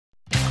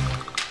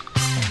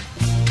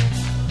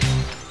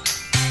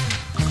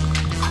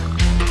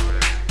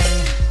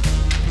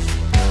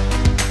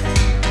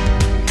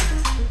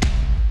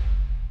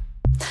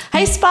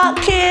Hey Spark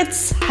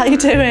kids, how you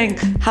doing?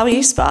 How are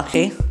you,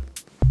 Sparky?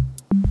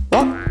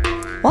 What?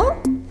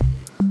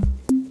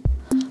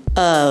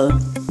 Oh,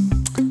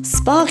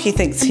 Sparky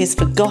thinks he's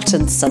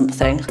forgotten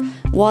something.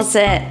 Was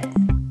it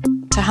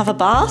to have a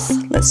bath?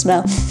 Let's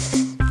smell.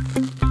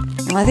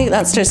 I think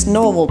that's just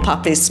normal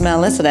puppy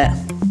smell, isn't it?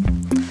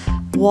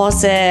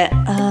 Was it,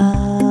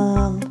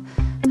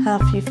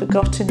 have you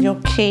forgotten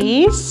your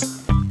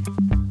keys?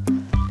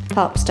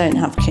 Pups don't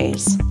have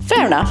keys.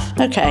 Fair enough,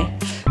 okay.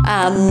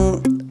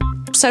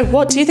 So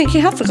what do you think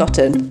you have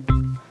forgotten?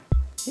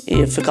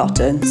 You've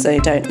forgotten, so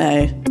you don't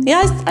know.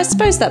 Yeah, I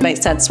suppose that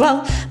makes sense.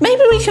 Well,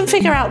 maybe we can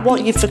figure out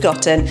what you've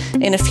forgotten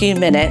in a few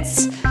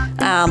minutes.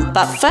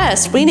 But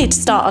first, we need to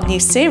start our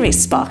new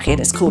series, Sparky, and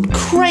it's called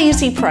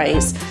Crazy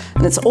Praise.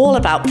 And it's all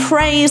about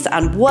praise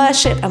and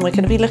worship, and we're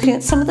going to be looking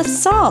at some of the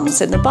Psalms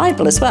in the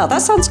Bible as well.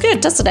 That sounds good,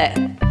 doesn't it?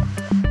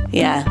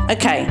 Yeah,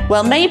 okay.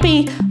 Well,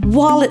 maybe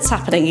while it's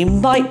happening, you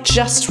might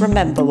just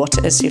remember what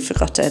it is you've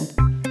forgotten.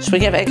 Should we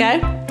give it a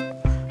go?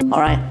 All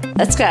right,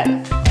 let's go.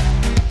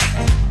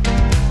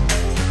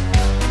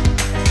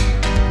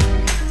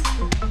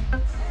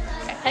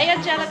 Hey,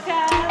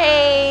 Angelica.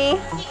 Hey.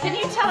 Can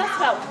you tell us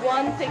about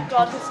one thing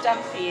God has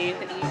done for you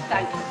that you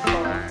thank Him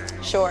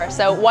for? Sure.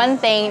 So one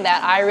thing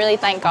that I really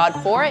thank God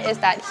for is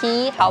that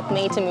He helped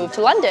me to move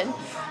to London.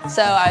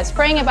 So I was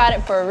praying about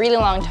it for a really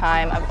long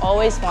time. I've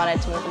always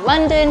wanted to move to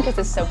London because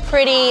it's so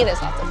pretty,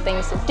 there's lots of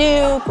things to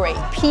do, great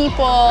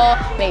people,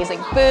 amazing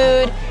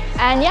food.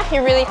 And yeah, He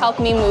really helped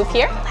me move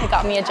here. He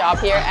got me a job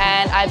here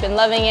and I've been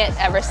loving it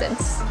ever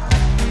since.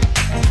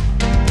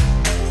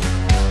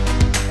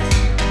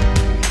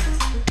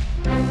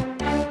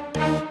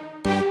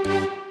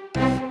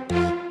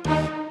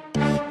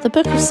 The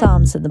book of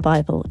Psalms in the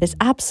Bible is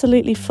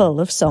absolutely full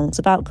of songs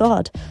about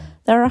God.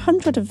 There are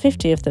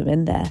 150 of them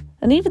in there,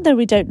 and even though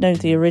we don't know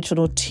the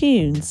original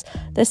tunes,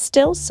 they're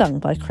still sung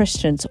by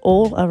Christians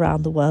all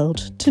around the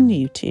world to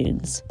new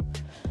tunes.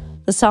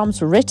 The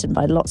Psalms were written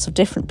by lots of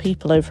different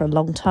people over a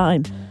long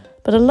time,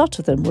 but a lot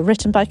of them were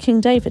written by King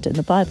David in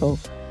the Bible.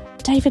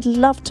 David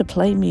loved to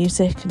play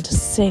music and to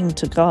sing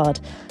to God,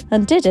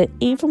 and did it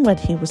even when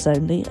he was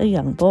only a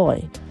young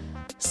boy.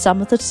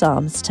 Some of the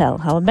Psalms tell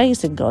how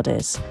amazing God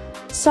is.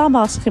 Some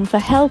ask Him for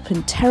help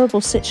in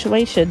terrible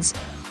situations,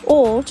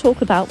 or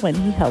talk about when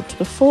He helped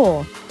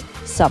before.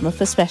 Some are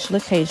for special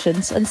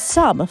occasions, and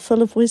some are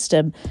full of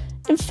wisdom.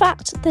 In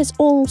fact, there's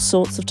all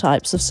sorts of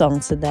types of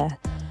songs in there.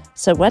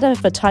 So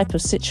whatever type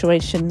of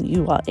situation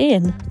you are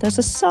in, there's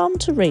a psalm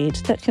to read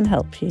that can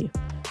help you.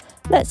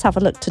 Let's have a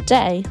look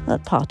today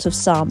at part of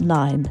Psalm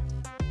 9.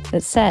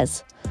 It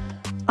says,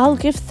 "I'll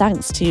give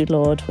thanks to you,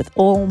 Lord, with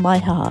all my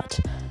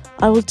heart.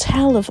 I will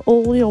tell of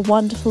all your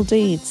wonderful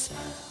deeds.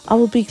 I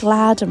will be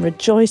glad and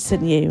rejoice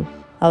in you.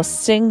 I'll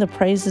sing the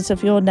praises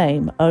of your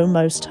name, O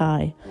Most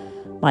High.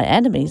 My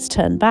enemies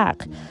turn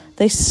back.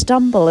 They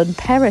stumble and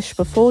perish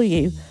before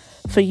you.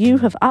 For you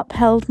have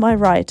upheld my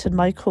right and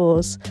my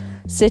cause,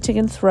 sitting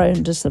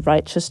enthroned as the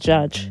righteous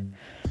judge.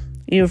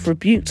 You have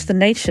rebuked the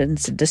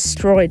nations and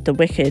destroyed the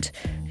wicked.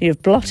 You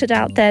have blotted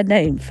out their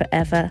name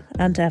forever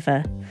and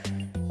ever.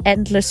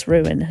 Endless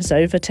ruin has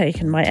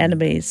overtaken my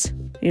enemies.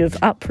 You have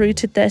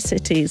uprooted their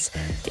cities.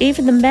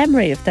 Even the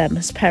memory of them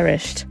has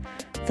perished.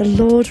 The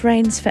Lord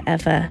reigns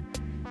forever.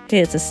 He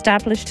has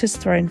established His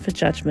throne for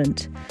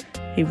judgment.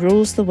 He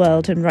rules the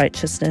world in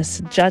righteousness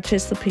and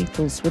judges the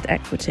peoples with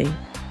equity.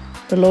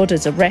 The Lord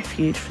is a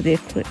refuge for the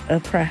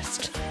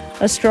oppressed,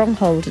 a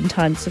stronghold in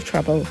times of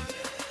trouble.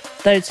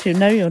 Those who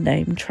know your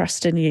name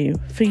trust in you,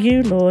 for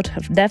you, Lord,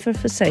 have never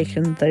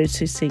forsaken those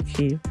who seek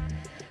you.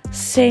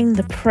 Sing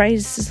the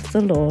praises of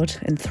the Lord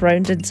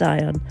enthroned in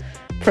Zion.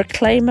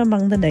 Proclaim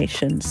among the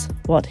nations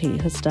what He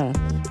has done."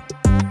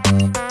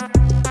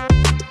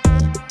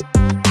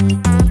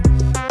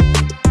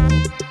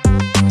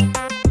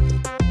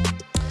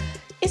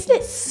 Isn't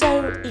it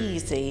so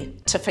easy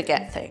to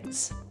forget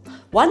things?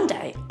 One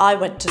day I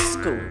went to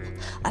school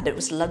and it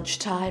was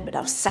lunchtime and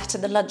I was sat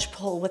in the lunch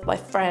pool with my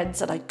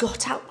friends and I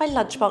got out my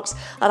lunchbox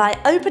and I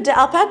opened it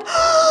up and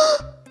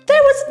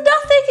there was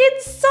nothing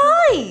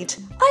inside.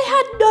 I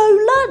had no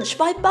lunch.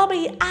 My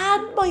mummy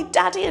and my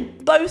daddy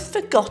had both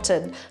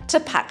forgotten to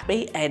pack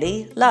me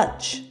any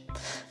lunch.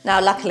 Now,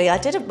 luckily, I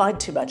didn't mind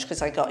too much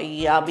because I got a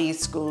yummy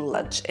school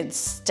lunch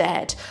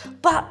instead.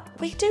 But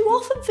we do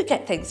often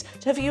forget things.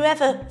 Have you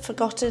ever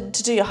forgotten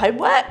to do your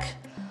homework?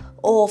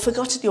 Or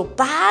forgotten your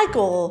bag?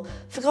 Or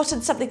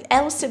forgotten something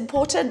else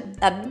important?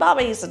 And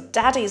mummies and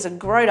daddies and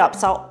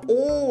grown-ups are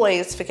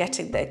always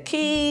forgetting their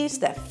keys,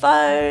 their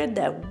phone,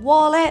 their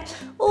wallet,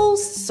 all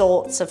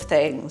sorts of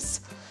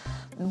things.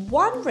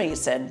 One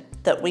reason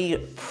that we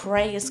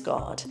praise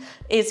God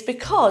is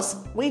because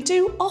we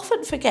do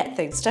often forget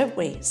things, don't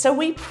we? So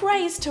we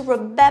praise to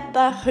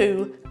remember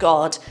who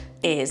God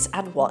is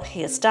and what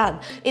He has done.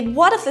 In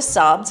one of the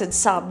Psalms, in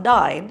Psalm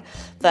 9,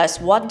 verse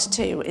 1 to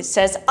 2, it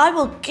says, "I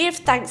will give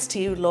thanks to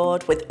you,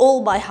 Lord, with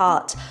all my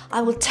heart.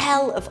 I will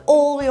tell of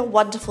all your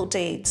wonderful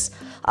deeds.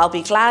 I'll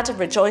be glad and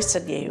rejoice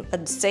in you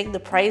and sing the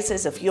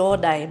praises of your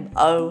name,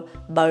 O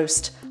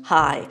Most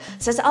High.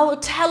 It says, I will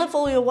tell of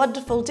all your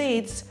wonderful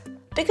deeds,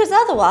 because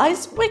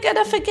otherwise we're going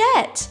to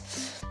forget.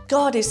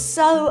 God is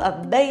so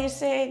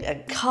amazing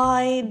and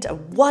kind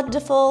and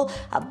wonderful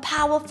and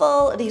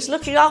powerful, and he's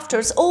looking after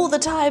us all the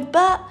time,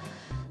 but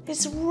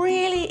it's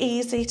really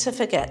easy to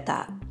forget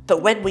that.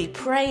 But when we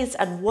praise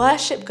and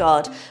worship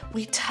God,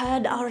 we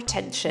turn our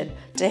attention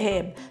to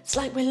him. It's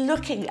like we're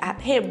looking at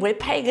him. We're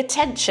paying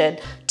attention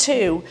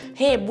to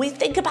him. We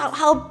think about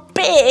how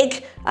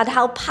big and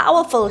how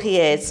powerful he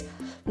is.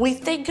 We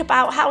think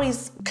about how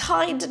he's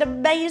kind and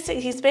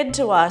amazing he's been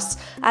to us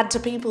and to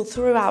people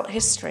throughout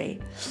history.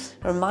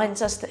 It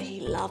reminds us that he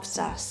loves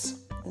us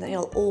and that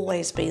he'll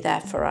always be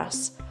there for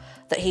us,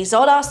 that he's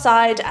on our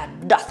side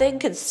and nothing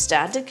can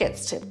stand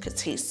against him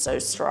because he's so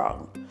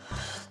strong.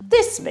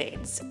 This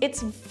means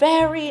it's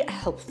very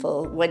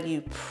helpful when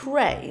you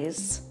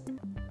praise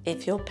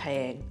if you're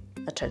paying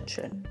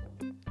attention.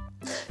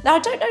 Now, I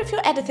don't know if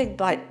you're anything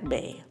like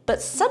me,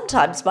 but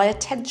sometimes my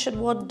attention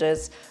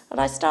wanders and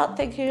I start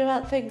thinking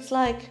about things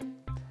like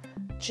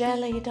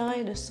jelly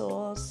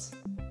dinosaurs.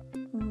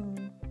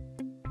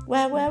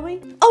 Where were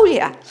we? Oh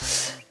yeah.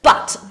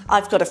 But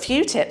I've got a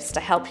few tips to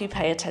help you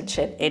pay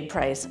attention in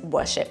praise and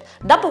worship.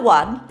 Number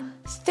one,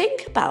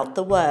 think about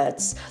the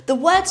words. The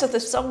words of the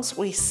songs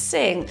we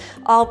sing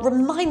are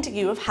reminding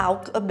you of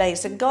how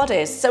amazing God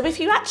is. So if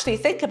you actually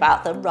think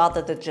about them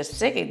rather than just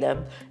singing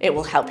them, it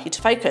will help you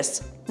to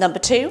focus. Number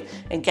two,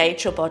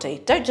 engage your body.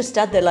 Don't just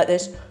stand there like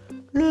this.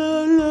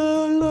 La,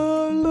 la,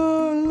 la,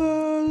 la,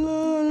 la, la,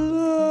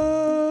 la.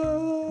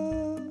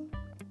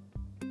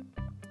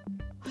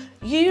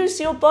 Use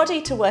your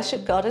body to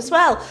worship God as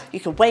well. You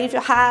can wave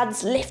your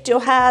hands, lift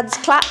your hands,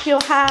 clap your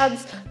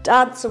hands,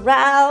 dance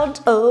around.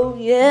 Oh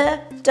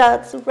yeah,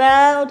 dance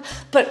around.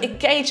 But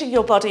engaging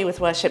your body with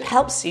worship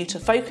helps you to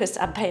focus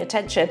and pay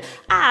attention,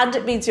 and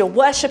it means you're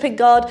worshiping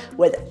God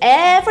with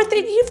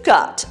everything you've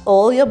got,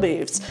 all your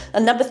moves.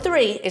 And number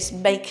three is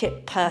make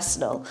it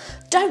personal.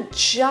 Don't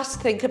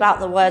just think about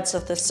the words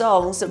of the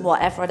songs and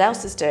what everyone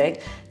else is doing.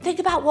 Think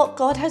about what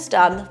God has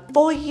done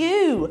for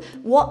you.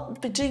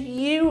 What do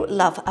you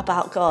love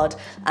about God?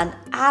 And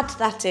add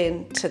that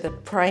in to the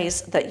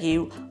praise that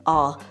you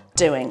are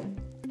doing.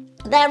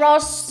 There are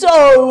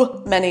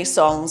so many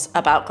songs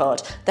about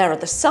God. There are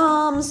the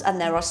Psalms, and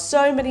there are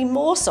so many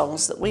more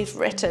songs that we've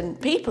written,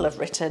 people have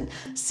written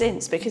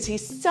since, because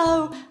he's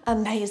so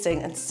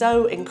amazing and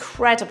so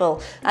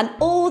incredible. And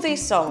all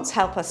these songs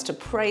help us to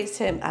praise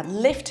him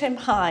and lift him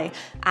high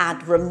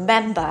and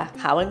remember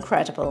how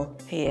incredible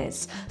he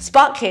is.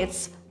 Spark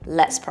Kids,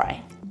 let's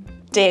pray.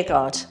 Dear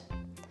God,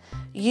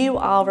 you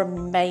are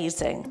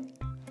amazing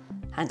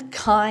and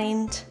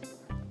kind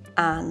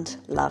and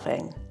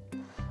loving,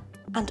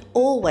 and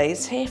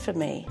always here for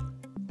me.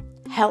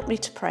 Help me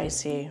to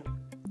praise you.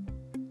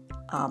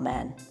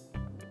 Amen.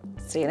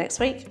 See you next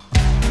week.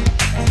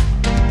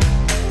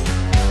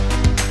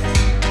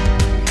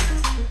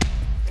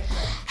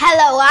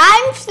 Hello,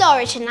 I'm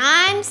Flourish and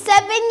I'm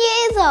 7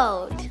 years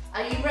old.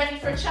 Are you ready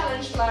for a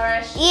challenge,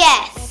 Flourish?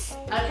 Yes.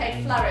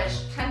 Okay,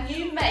 Flourish, can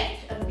you make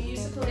a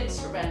musical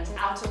instrument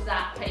out of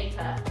that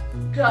paper?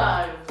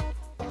 Go.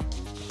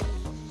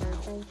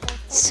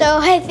 So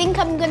I think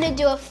I'm gonna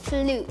do a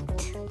flute.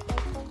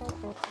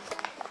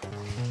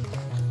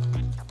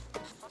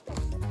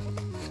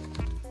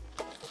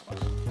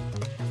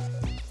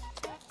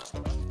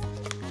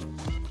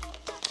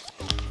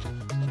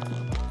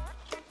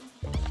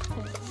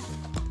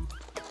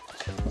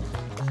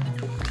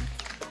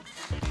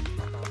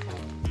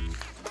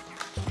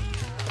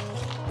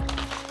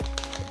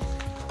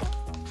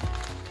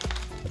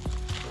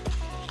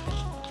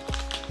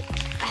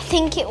 I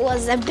think it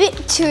was a bit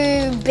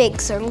too big,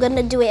 so I'm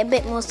gonna do it a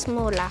bit more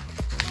smaller.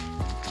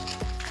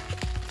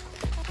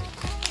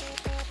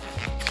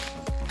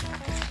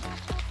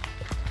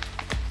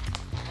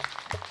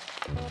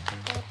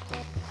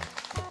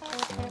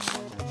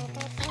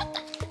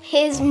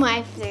 Here's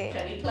my flute.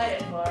 Can you play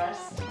it for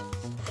us?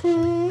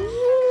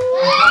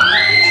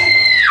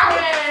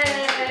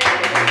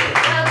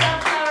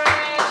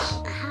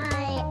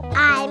 Hi,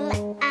 I'm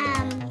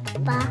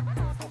Amber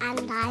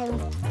and I'm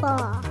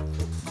 4.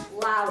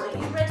 Wow, are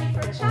you ready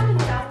for a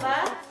challenge,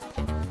 Amber?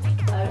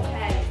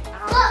 Okay,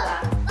 Amber.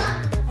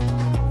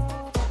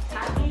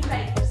 Can you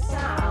make the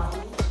sound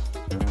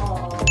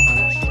of a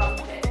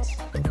trumpet?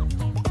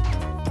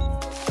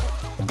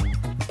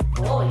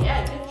 Oh yeah,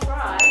 good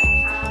try.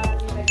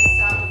 Can you make the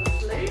sound of a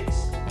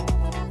flute?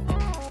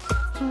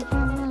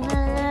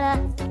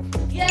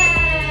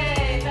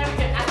 Yay! Very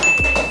good. And can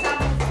you make the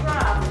sound of a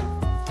drum?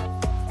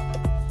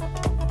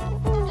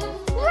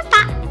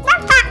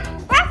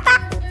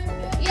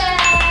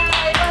 Yay!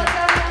 Well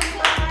done,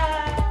 Amber.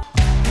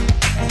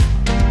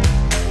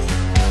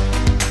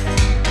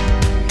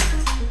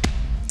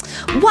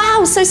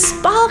 Wow, so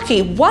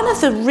Sparky, one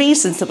of the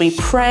reasons that we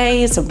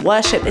praise and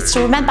worship is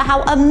to remember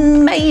how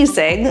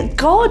amazing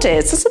God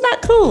is. Isn't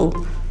that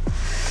cool?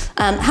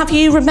 Have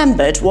you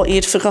remembered what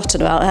you'd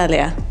forgotten about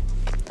earlier?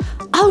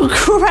 Oh,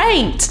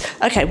 great.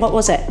 Okay, what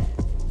was it?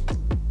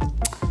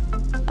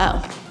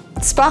 Oh,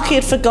 Sparky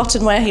had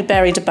forgotten where he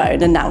buried a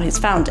bone and now he's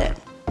found it.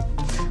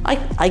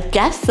 I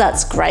guess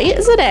that's great,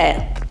 isn't it?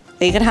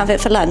 Are you going to have it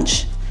for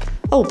lunch?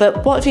 Oh,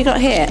 but what have you got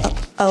here?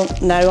 Oh,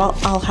 no,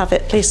 I'll have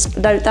it, please.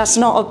 No, that's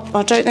not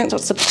I don't think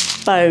that's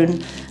a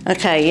bone.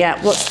 Okay,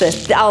 yeah, what's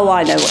this? Oh,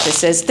 I know what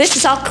this is. This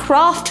is our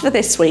craft for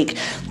this week.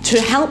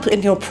 To help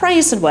in your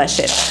praise and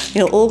worship,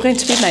 you're all going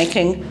to be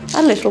making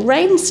a little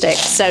rain stick.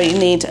 So you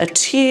need a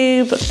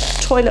tube,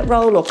 toilet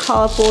roll or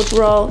cardboard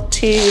roll,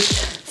 tube,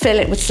 fill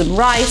it with some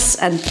rice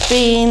and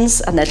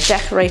beans, and then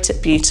decorate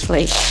it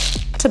beautifully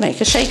to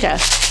make a shaker.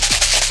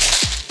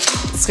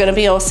 It's going to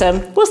be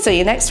awesome. We'll see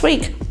you next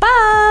week.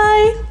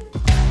 Bye!